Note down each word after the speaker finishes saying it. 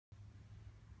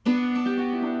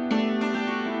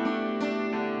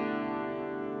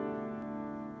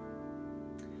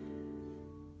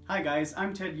Hi guys,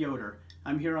 I'm Ted Yoder.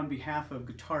 I'm here on behalf of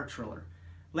Guitar Triller.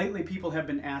 Lately people have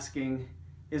been asking,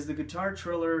 is the Guitar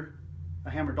Triller a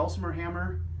hammer dulcimer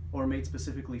hammer or made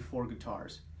specifically for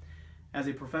guitars? As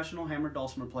a professional hammer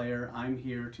dulcimer player, I'm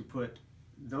here to put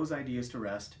those ideas to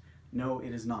rest. No,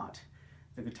 it is not.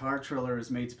 The Guitar Triller is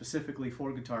made specifically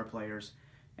for guitar players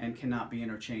and cannot be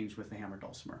interchanged with the hammer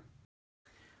dulcimer.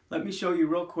 Let me show you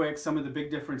real quick some of the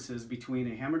big differences between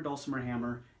a hammer dulcimer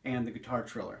hammer and the Guitar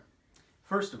Triller.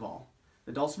 First of all,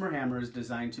 the dulcimer hammer is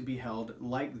designed to be held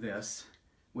like this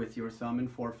with your thumb and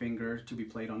forefinger to be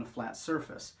played on a flat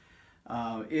surface.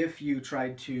 If you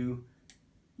tried to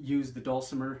use the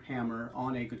dulcimer hammer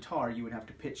on a guitar, you would have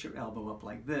to pitch your elbow up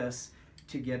like this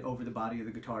to get over the body of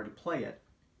the guitar to play it.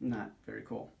 Not very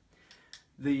cool.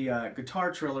 The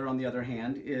Guitar Triller, on the other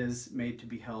hand, is made to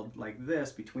be held like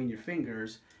this between your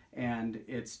fingers, and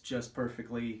it's just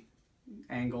perfectly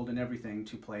angled and everything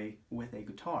to play with a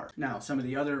guitar. Now, some of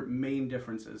the other main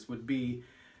differences would be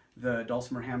the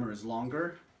dulcimer hammer is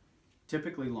longer,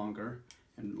 typically longer,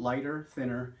 and lighter,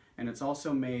 thinner, and it's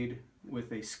also made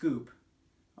with a scoop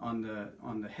on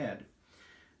the head.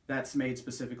 That's made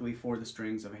specifically for the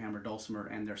strings of a hammer dulcimer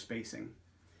and their spacing.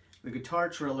 The Guitar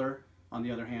Triller, on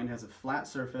the other hand, has a flat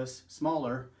surface,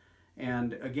 smaller,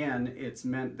 and again,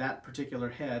 that particular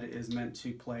head is meant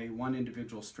to play one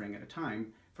individual string at a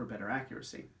time for better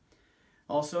accuracy.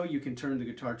 Also, you can turn the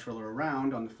Guitar Triller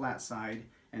around on the flat side,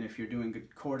 and if you're doing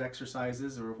chord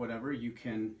exercises or whatever, you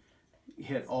can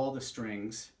hit all the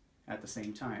strings at the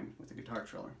same time with the Guitar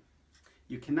Triller.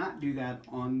 You cannot do that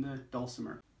on the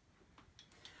dulcimer.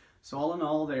 So all in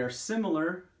all, they are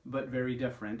similar but very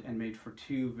different and made for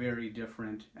two very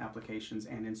different applications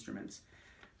and instruments.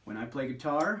 When I play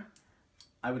guitar,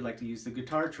 I would like to use the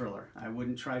Guitar Triller. I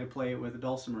wouldn't try to play it with a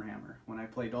dulcimer hammer. When I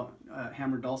play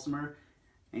hammer dulcimer,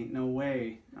 ain't no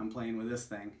way I'm playing with this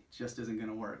thing. It just isn't going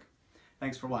to work.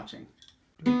 Thanks for watching.